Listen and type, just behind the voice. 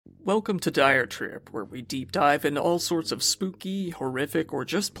Welcome to Dire Trip, where we deep dive into all sorts of spooky, horrific, or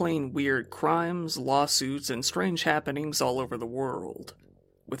just plain weird crimes, lawsuits, and strange happenings all over the world.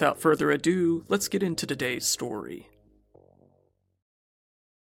 Without further ado, let's get into today's story.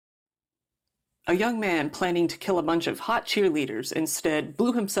 A young man planning to kill a bunch of hot cheerleaders instead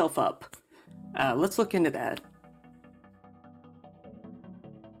blew himself up. Let's look into that.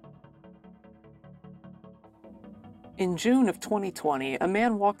 In June of 2020, a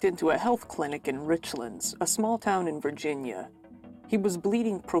man walked into a health clinic in Richlands, a small town in Virginia. He was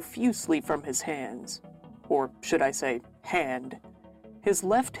bleeding profusely from his hands. Or should I say, hand. His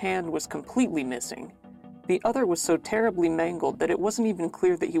left hand was completely missing. The other was so terribly mangled that it wasn't even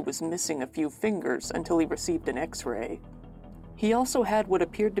clear that he was missing a few fingers until he received an X-ray. He also had what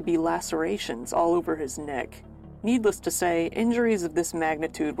appeared to be lacerations all over his neck. Needless to say, injuries of this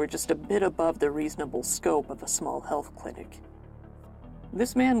magnitude were just a bit above the reasonable scope of a small health clinic.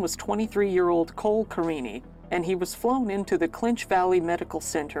 This man was 23-year-old Cole Carini, and he was flown into the Clinch Valley Medical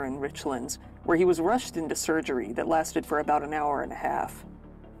Center in Richlands, where he was rushed into surgery that lasted for about an hour and a half.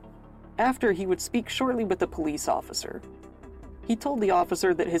 After, he would speak shortly with a police officer. He told the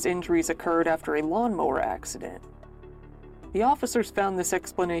officer that his injuries occurred after a lawnmower accident. The officers found this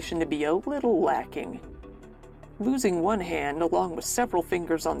explanation to be a little lacking. Losing one hand, along with several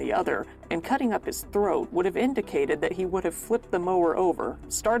fingers on the other, and cutting up his throat would have indicated that he would have flipped the mower over,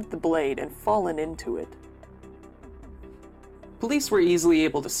 started the blade, and fallen into it. Police were easily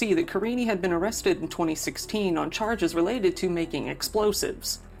able to see that Carini had been arrested in 2016 on charges related to making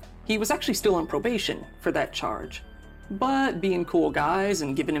explosives. He was actually still on probation for that charge. But being cool guys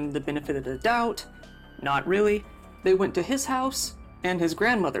and giving him the benefit of the doubt, not really, they went to his house and his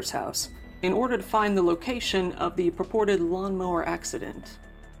grandmother's house in order to find the location of the purported lawnmower accident.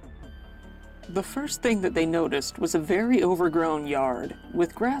 The first thing that they noticed was a very overgrown yard,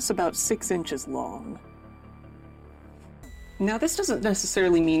 with grass about 6 inches long. Now, this doesn't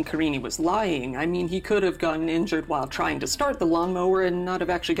necessarily mean Carini was lying. I mean, he could have gotten injured while trying to start the lawnmower and not have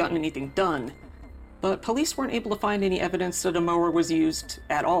actually gotten anything done. But police weren't able to find any evidence that a mower was used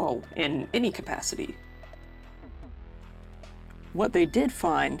at all, in any capacity. What they did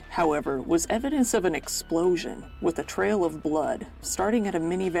find, however, was evidence of an explosion, with a trail of blood, starting at a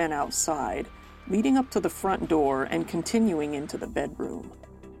minivan outside, leading up to the front door and continuing into the bedroom.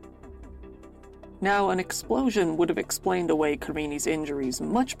 Now, an explosion would have explained away Carini's injuries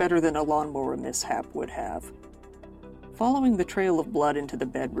much better than a lawnmower mishap would have. Following the trail of blood into the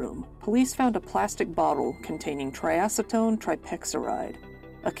bedroom, police found a plastic bottle containing triacetone tripexaride,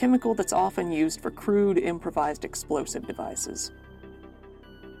 a chemical that's often used for crude, improvised explosive devices.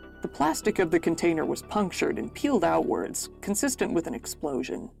 The plastic of the container was punctured and peeled outwards, consistent with an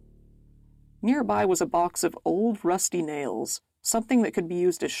explosion. Nearby was a box of old, rusty nails, something that could be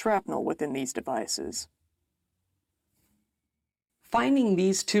used as shrapnel within these devices. Finding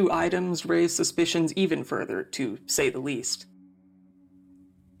these two items raised suspicions even further, to say the least.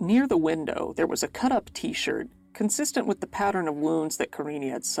 Near the window, there was a cut-up t-shirt, consistent with the pattern of wounds that Carini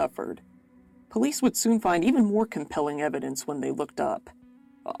had suffered. Police would soon find even more compelling evidence when they looked up.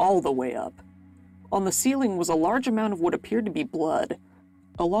 All the way up. On the ceiling was a large amount of what appeared to be blood,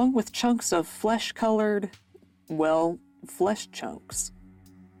 along with chunks of flesh-colored, flesh chunks.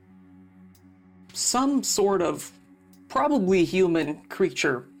 Some sort of, probably human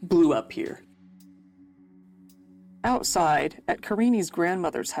creature blew up here. Outside, at Carini's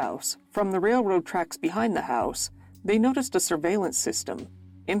grandmother's house, from the railroad tracks behind the house, they noticed a surveillance system,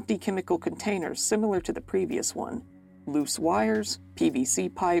 empty chemical containers similar to the previous one, loose wires,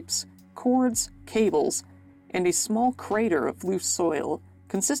 PVC pipes, cords, cables, and a small crater of loose soil,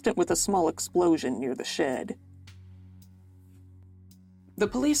 consistent with a small explosion near the shed. The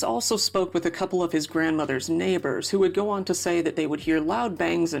police also spoke with a couple of his grandmother's neighbors who would go on to say that they would hear loud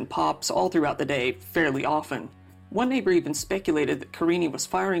bangs and pops all throughout the day fairly often. One neighbor even speculated that Carini was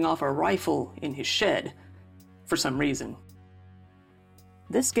firing off a rifle in his shed, for some reason.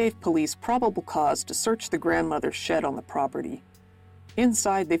 This gave police probable cause to search the grandmother's shed on the property.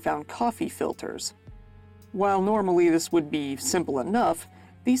 Inside, they found coffee filters. While normally this would be simple enough,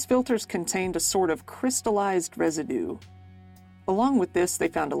 these filters contained a sort of crystallized residue. Along with this, they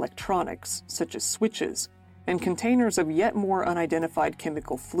found electronics, such as switches, and containers of yet more unidentified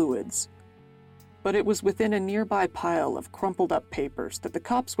chemical fluids. But it was within a nearby pile of crumpled-up papers that the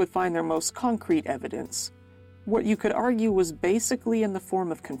cops would find their most concrete evidence. What you could argue was basically in the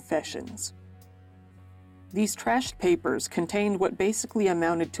form of confessions. These trashed papers contained what basically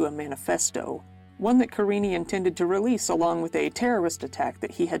amounted to a manifesto, one that Carini intended to release along with a terrorist attack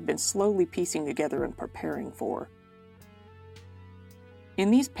that he had been slowly piecing together and preparing for. In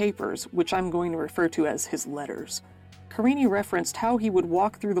these papers, which I'm going to refer to as his letters, Carini referenced how he would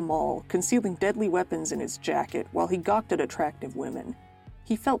walk through the mall, concealing deadly weapons in his jacket while he gawked at attractive women.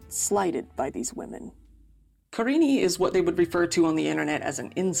 He felt slighted by these women. Carini is what they would refer to on the internet as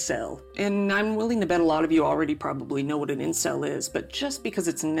an incel, and I'm willing to bet a lot of you already probably know what an incel is, but just because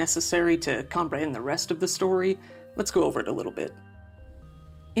it's necessary to comprehend the rest of the story, let's go over it a little bit.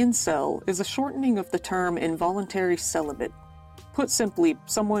 Incel is a shortening of the term involuntary celibate. Put simply,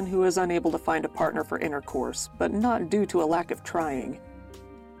 someone who is unable to find a partner for intercourse, but not due to a lack of trying.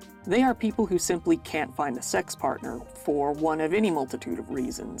 They are people who simply can't find a sex partner, for one of any multitude of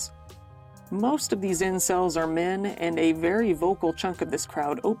reasons. Most of these incels are men, and a very vocal chunk of this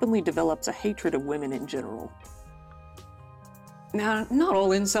crowd openly develops a hatred of women in general. Now, not all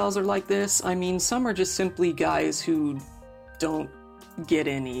incels are like this. I mean, some are just simply guys who don't get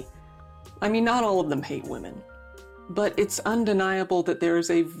any. I mean, not all of them hate women. But it's undeniable that there is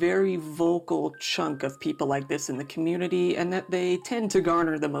a very vocal chunk of people like this in the community, and that they tend to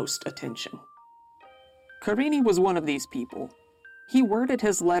garner the most attention. Carini was one of these people. He worded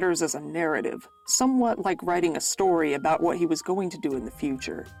his letters as a narrative, somewhat like writing a story about what he was going to do in the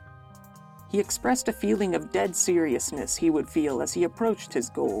future. He expressed a feeling of dead seriousness he would feel as he approached his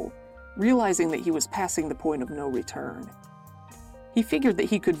goal, realizing that he was passing the point of no return. He figured that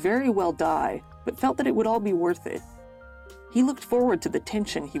he could very well die, but felt that it would all be worth it. He looked forward to the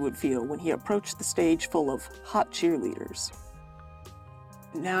tension he would feel when he approached the stage full of hot cheerleaders.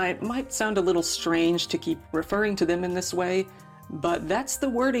 Now, it might sound a little strange to keep referring to them in this way, but that's the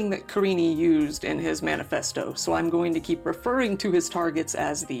wording that Carini used in his manifesto, so I'm going to keep referring to his targets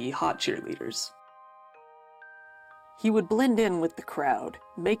as the hot cheerleaders. He would blend in with the crowd,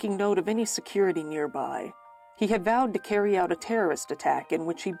 making note of any security nearby. He had vowed to carry out a terrorist attack in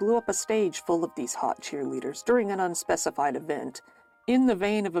which he blew up a stage full of these hot cheerleaders during an unspecified event, in the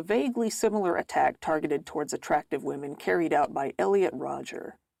vein of a vaguely similar attack targeted towards attractive women carried out by Elliot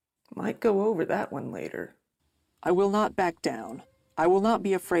Rodger. Might go over that one later. I will not back down. I will not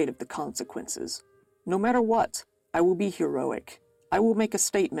be afraid of the consequences. No matter what, I will be heroic. I will make a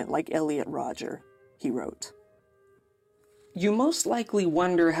statement like Elliot Rodger, he wrote. You most likely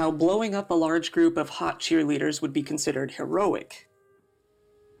wonder how blowing up a large group of hot cheerleaders would be considered heroic.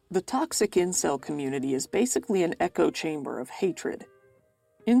 The toxic incel community is basically an echo chamber of hatred.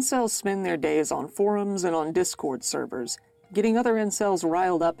 Incels spend their days on forums and on Discord servers, getting other incels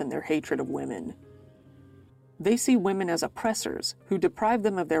riled up in their hatred of women. They see women as oppressors who deprive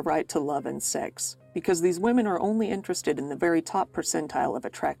them of their right to love and sex, because these women are only interested in the very top percentile of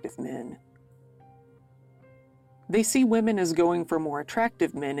attractive men. They see women as going for more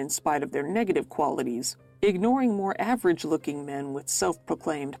attractive men in spite of their negative qualities, ignoring more average-looking men with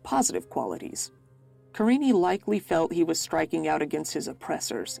self-proclaimed positive qualities. Carini likely felt he was striking out against his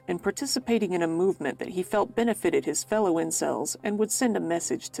oppressors and participating in a movement that he felt benefited his fellow incels and would send a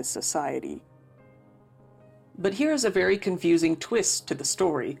message to society. But here's a very confusing twist to the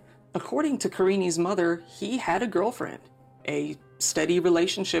story. According to Carini's mother, he had a girlfriend. A steady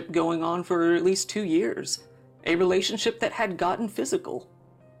relationship going on for at least 2 years. A relationship that had gotten physical.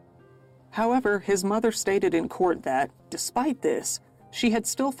 However, his mother stated in court that, despite this, she had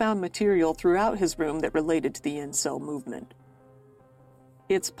still found material throughout his room that related to the incel movement.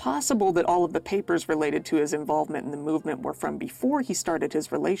 It's possible that all of the papers related to his involvement in the movement were from before he started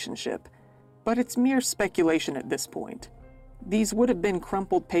his relationship, but it's mere speculation at this point. These would have been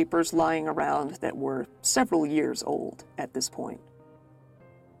crumpled papers lying around that were several years old at this point.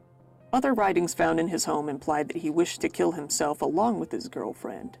 Other writings found in his home implied that he wished to kill himself along with his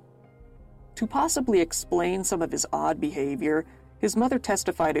girlfriend. To possibly explain some of his odd behavior, his mother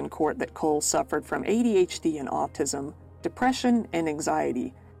testified in court that Cole suffered from ADHD and autism, depression, and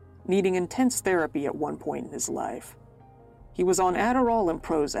anxiety, needing intense therapy at one point in his life. He was on Adderall and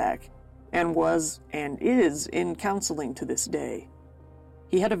Prozac, and was, and is, in counseling to this day.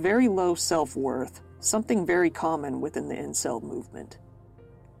 He had a very low self-worth, something very common within the incel movement.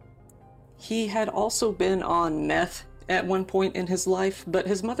 He had also been on meth at one point in his life, but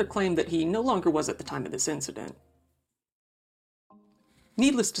his mother claimed that he no longer was at the time of this incident.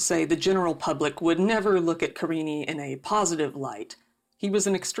 Needless to say, the general public would never look at Carini in a positive light. He was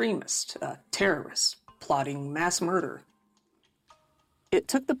an extremist, a terrorist, plotting mass murder. It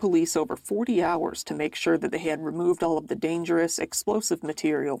took the police over 40 hours to make sure that they had removed all of the dangerous, explosive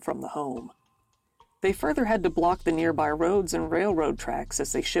material from the home. They further had to block the nearby roads and railroad tracks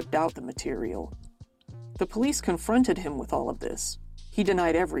as they shipped out the material. The police confronted him with all of this. He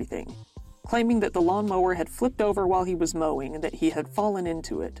denied everything, claiming that the lawnmower had flipped over while he was mowing and that he had fallen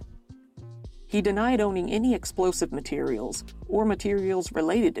into it. He denied owning any explosive materials or materials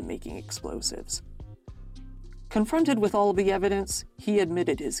related to making explosives. Confronted with all of the evidence, he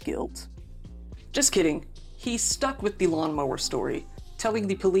admitted his guilt. Just kidding. He stuck with the lawnmower story, telling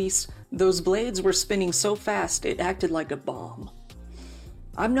the police those blades were spinning so fast it acted like a bomb.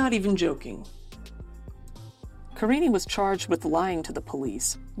 I'm not even joking. Carini was charged with lying to the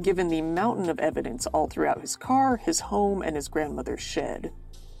police, given the mountain of evidence all throughout his car, his home, and his grandmother's shed.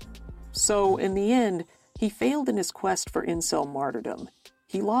 So, in the end, he failed in his quest for incel martyrdom.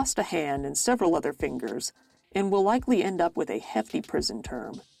 He lost a hand and several other fingers, and will likely end up with a hefty prison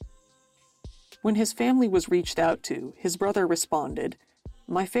term. When his family was reached out to, his brother responded,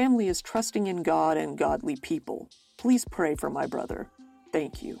 "My family is trusting in God and godly people. Please pray for my brother.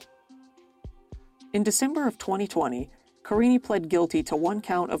 Thank you." In December of 2020, Carini pled guilty to one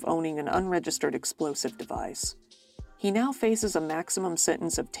count of owning an unregistered explosive device. He now faces a maximum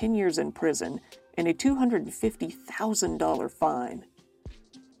sentence of 10 years in prison and a $250,000 fine.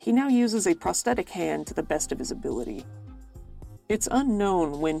 He now uses a prosthetic hand to the best of his ability. It's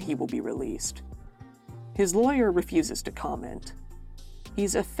unknown when he will be released. His lawyer refuses to comment.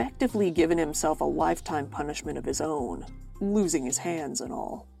 He's effectively given himself a lifetime punishment of his own, losing his hands and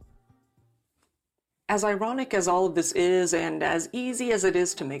all. As ironic as all of this is, and as easy as it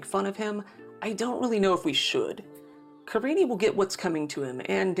is to make fun of him, I don't really know if we should. Carini will get what's coming to him,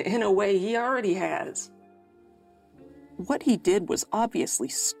 and in a way he already has. What he did was obviously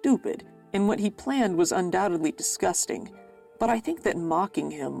stupid, and what he planned was undoubtedly disgusting, but I think that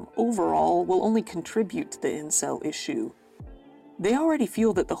mocking him, overall, will only contribute to the incel issue. They already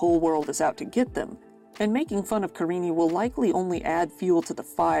feel that the whole world is out to get them, and making fun of Carini will likely only add fuel to the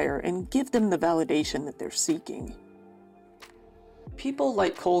fire and give them the validation that they're seeking. People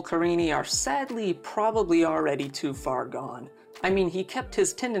like Cole Carini are sadly probably already too far gone. I mean, he kept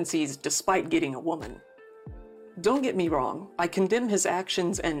his tendencies despite getting a woman. Don't get me wrong, I condemn his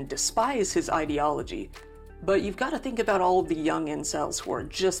actions and despise his ideology, but you've got to think about all of the young incels who are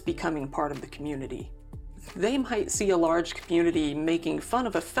just becoming part of the community. They might see a large community making fun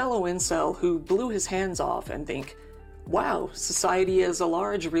of a fellow incel who blew his hands off and think, wow, society as a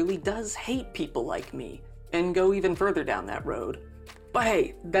large really does hate people like me, and go even further down that road. But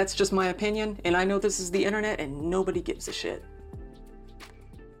hey, that's just my opinion, and I know this is the internet and nobody gives a shit.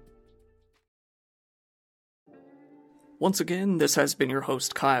 Once again, this has been your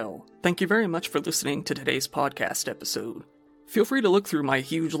host, Kyle. Thank you very much for listening to today's podcast episode. Feel free to look through my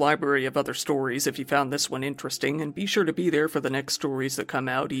huge library of other stories if you found this one interesting, and be sure to be there for the next stories that come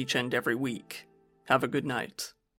out each and every week. Have a good night.